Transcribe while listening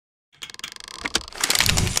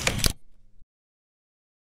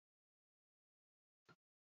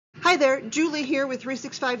Hi there, Julie here with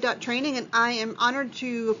 365.training, and I am honored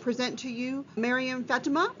to present to you Mariam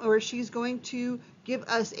Fatima, where she's going to give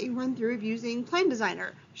us a run through of using Plan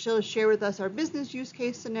Designer. She'll share with us our business use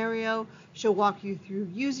case scenario. She'll walk you through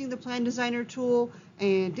using the Plan Designer tool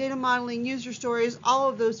and data modeling, user stories, all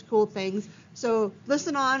of those cool things. So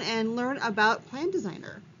listen on and learn about Plan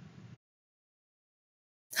Designer.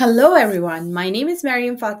 Hello everyone, my name is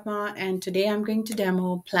Mariam Fatma and today I'm going to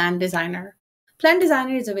demo Plan Designer. Plan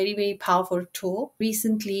Designer is a very powerful tool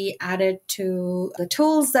recently added to the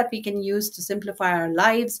tools that we can use to simplify our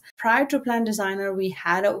lives. Prior to Plan Designer, we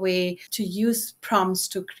had a way to use prompts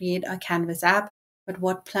to create a Canvas app. But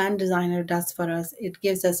what Plan Designer does for us, it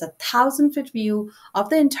gives us a 1,000-foot view of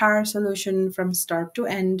the entire solution from start to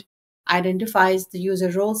end, identifies the user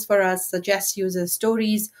roles for us, suggests user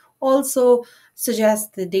stories, also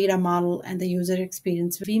suggest the data model and the user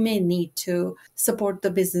experience we may need to support the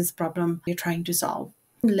business problem we're trying to solve.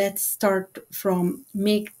 Let's start from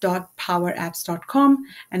make.powerapps.com,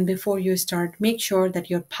 and before you start, make sure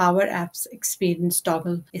that your Power Apps experience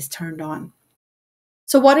toggle is turned on.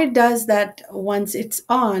 So what it does that once it's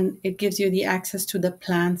on, it gives you the access to the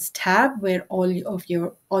plans tab where all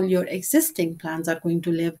your existing plans are going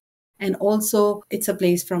to live, and also it's a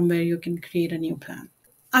place from where you can create a new plan.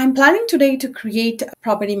 I'm planning today to create a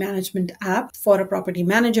property management app for a property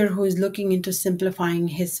manager who is looking into simplifying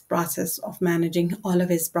his process of managing all of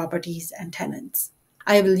his properties and tenants.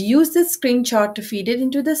 I will use this screenshot to feed it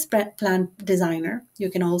into the Plan Designer. You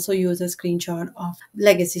can also use a screenshot of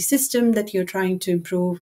legacy system that you're trying to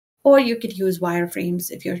improve, or you could use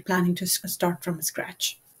wireframes if you're planning to start from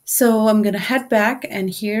scratch. So I'm going to head back, and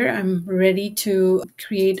here I'm ready to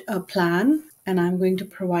create a plan. And I'm going to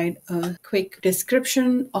provide a quick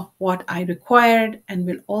description of what I required, and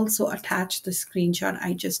will also attach the screenshot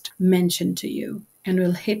I just mentioned to you, and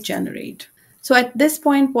we'll hit generate. So at this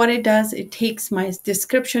point, what it does, it takes my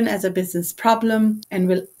description as a business problem and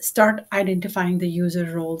will start identifying the user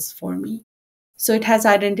roles for me. So it has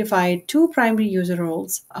identified two primary user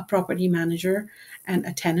roles, a property manager and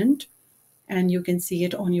a tenant. And you can see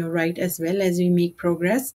it on your right as well as we make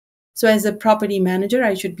progress. So as a property manager,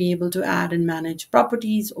 I should be able to add and manage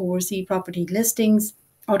properties, oversee property listings,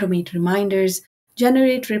 automate reminders,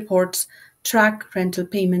 generate reports, track rental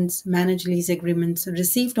payments, manage lease agreements,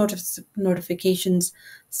 receive notifications,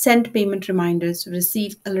 send payment reminders,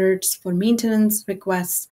 receive alerts for maintenance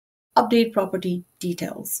requests, update property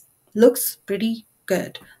details. Looks pretty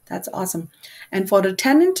good. That's awesome. And for the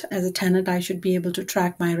tenant, as a tenant, I should be able to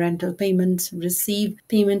track my rental payments, receive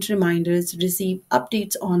payment reminders, receive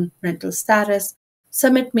updates on rental status,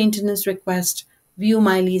 submit maintenance requests, view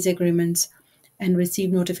my lease agreements, and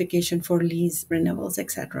receive notification for lease renewals,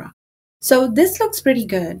 etc. So this looks pretty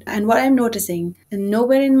good. And what I'm noticing,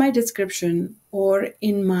 nowhere in my description or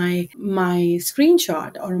in my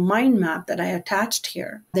screenshot or mind map that I attached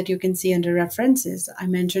here that you can see under references, I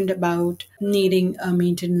mentioned about needing a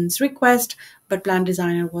maintenance request, but Plan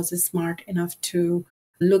Designer was smart enough to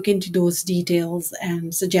look into those details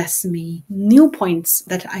and suggest me new points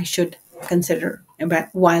that I should consider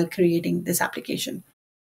while creating this application.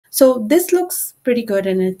 So this looks pretty good,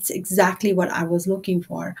 and it's exactly what I was looking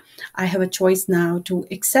for. I have a choice now to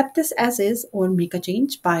accept this as is or make a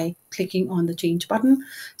change by clicking on the change button.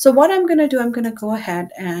 So what I'm going to do, I'm going to go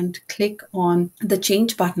ahead and click on the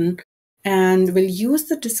change button, and we'll use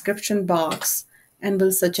the description box and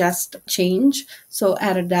will suggest change. So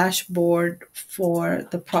add a dashboard for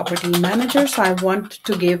the property manager. So I want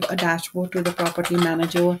to give a dashboard to the property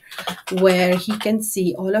manager where he can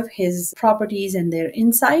see all of his properties and their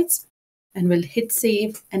insights, and we'll hit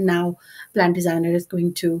save. And now Plan Designer is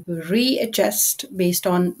going to readjust based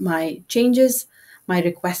on my changes, my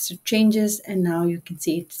requested changes. And now you can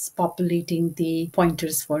see it's populating the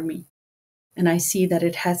pointers for me. And I see that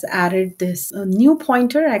it has added this new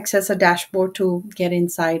pointer, access a dashboard to get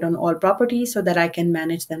inside on all properties so that I can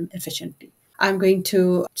manage them efficiently. I'm going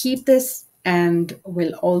to keep this and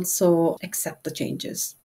will also accept the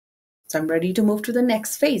changes. So I'm ready to move to the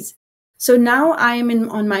next phase. So now I am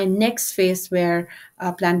on my next phase where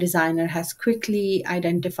Plan Designer has quickly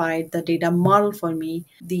identified the data model for me,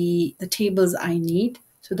 the tables I need.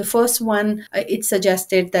 So the first one, it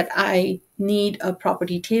suggested that I need a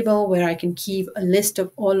property table where I can keep a list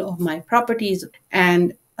of all of my properties,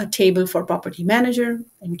 and a table for property manager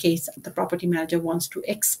in case the property manager wants to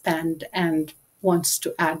expand and wants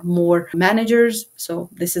to add more managers. So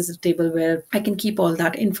this is a table where I can keep all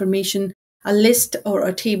that information, a list or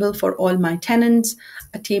a table for all my tenants,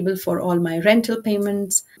 a table for all my rental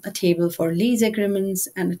payments, a table for lease agreements,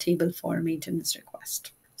 and a table for maintenance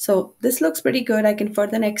request. So this looks pretty good. I can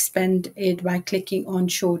further expand it by clicking on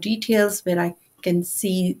show details, where I can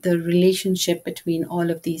see the relationship between all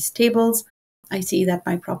of these tables. I see that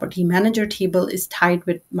my property manager table is tied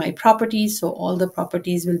with my properties. So all the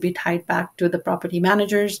properties will be tied back to the property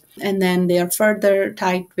managers. And then they are further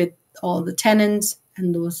tied with all the tenants.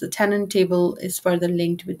 And the tenant table is further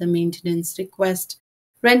linked with the maintenance request,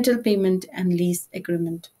 rental payment, and lease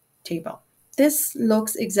agreement table. This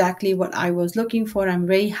looks exactly what I was looking for. I'm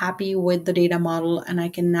very happy with the data model, and I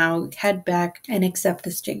can now head back and accept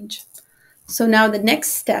this change. So now the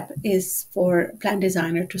next step is for Plan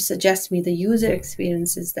Designer to suggest me the user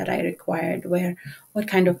experiences that I required, where what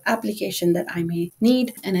kind of application that I may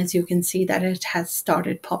need. And as you can see that it has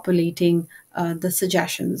started populating the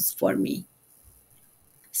suggestions for me.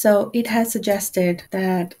 So it has suggested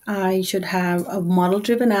that I should have a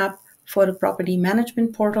model-driven app for a property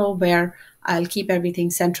management portal where I'll keep everything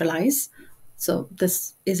centralized. So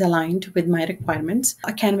this is aligned with my requirements.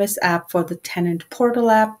 A Canvas app for the tenant portal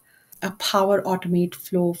app, a Power Automate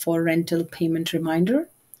flow for rental payment reminder,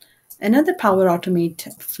 another Power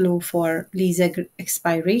Automate flow for lease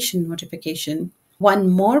expiration notification, one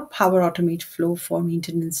more Power Automate flow for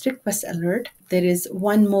maintenance request alert. There is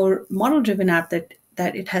one more model driven app that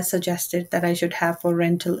it has suggested that I should have for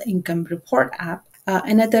rental income report app,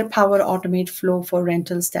 another Power Automate flow for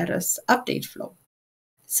rental status update flow.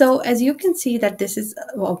 So as you can see that this is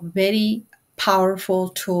a very powerful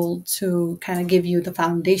tool to kind of give you the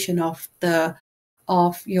foundation of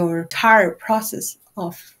your entire process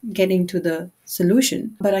of getting to the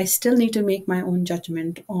solution. But I still need to make my own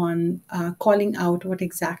judgment on calling out what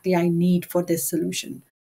exactly I need for this solution.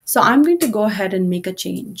 So I'm going to go ahead and make a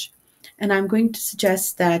change. And I'm going to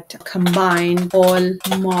suggest that combine all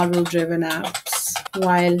model-driven apps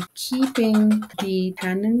while keeping the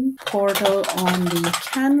tenant portal on the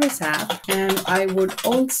Canvas app. And I would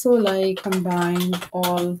also like combine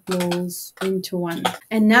all flows into one.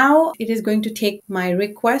 And now it is going to take my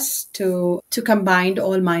request to combine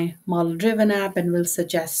all my model-driven app and will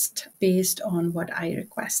suggest based on what I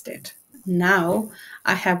requested. Now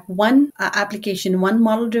I have one application, one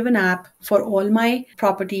model driven app for all my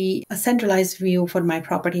property, a centralized view for my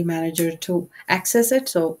property manager to access it.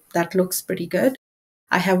 So that looks pretty good.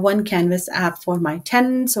 I have one Canvas app for my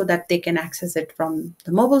tenants so that they can access it from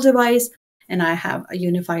the mobile device. And I have a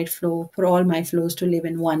unified flow for all my flows to live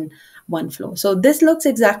in one flow. So this looks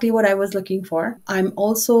exactly what I was looking for. I'm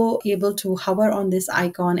also able to hover on this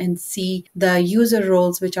icon and see the user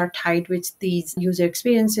roles which are tied with these user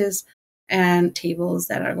experiences and tables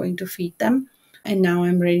that are going to feed them. And now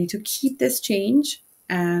I'm ready to keep this change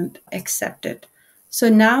and accept it. So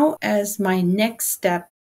now as my next step,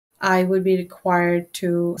 I would be required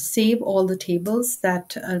to save all the tables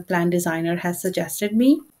that Plan Designer has suggested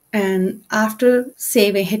me. And after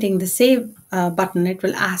saving, hitting the save button, it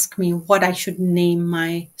will ask me what I should name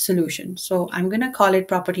my solution. So I'm going to call it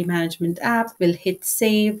Property Management App. We'll hit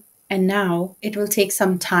save. And now it will take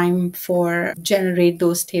some time for generate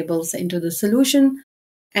those tables into the solution.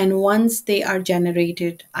 And once they are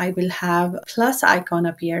generated, I will have a plus icon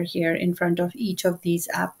appear here in front of each of these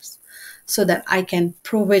apps so that I can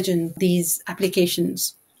provision these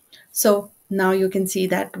applications. So now you can see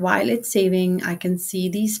that while it's saving, I can see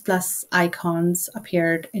these plus icons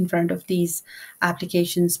appeared in front of these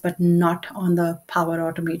applications, but not on the Power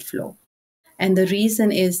Automate flow. And the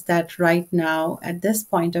reason is that right now, at this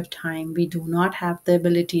point of time, we do not have the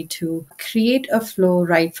ability to create a flow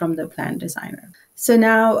right from the Plan Designer. So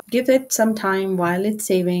now give it some time while it's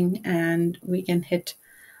saving, and we can hit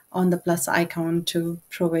on the plus icon to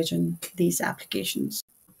provision these applications.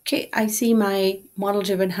 Okay, I see my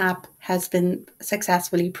model-driven app has been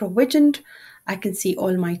successfully provisioned. I can see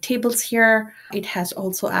all my tables here. It has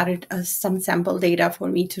also added some sample data for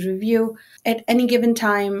me to review. At any given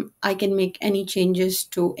time, I can make any changes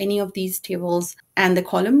to any of these tables and the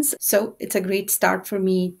columns. So it's a great start for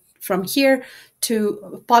me from here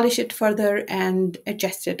to polish it further and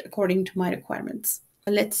adjust it according to my requirements.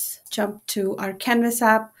 Let's jump to our Canvas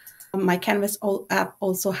app. My Canvas app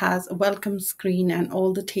also has a welcome screen and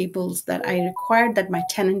all the tables that I required that my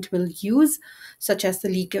tenant will use, such as the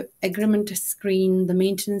lease agreement screen, the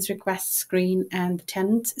maintenance request screen, and the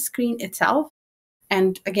tenant's screen itself.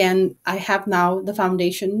 And again, I have now the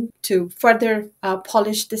foundation to further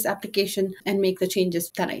polish this application and make the changes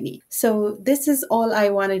that I need. So this is all I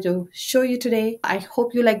wanted to show you today. I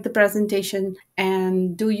hope you like the presentation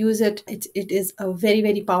and do use it. It is a very,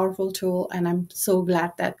 very powerful tool, and I'm so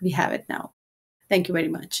glad that we have it now. Thank you very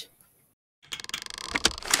much.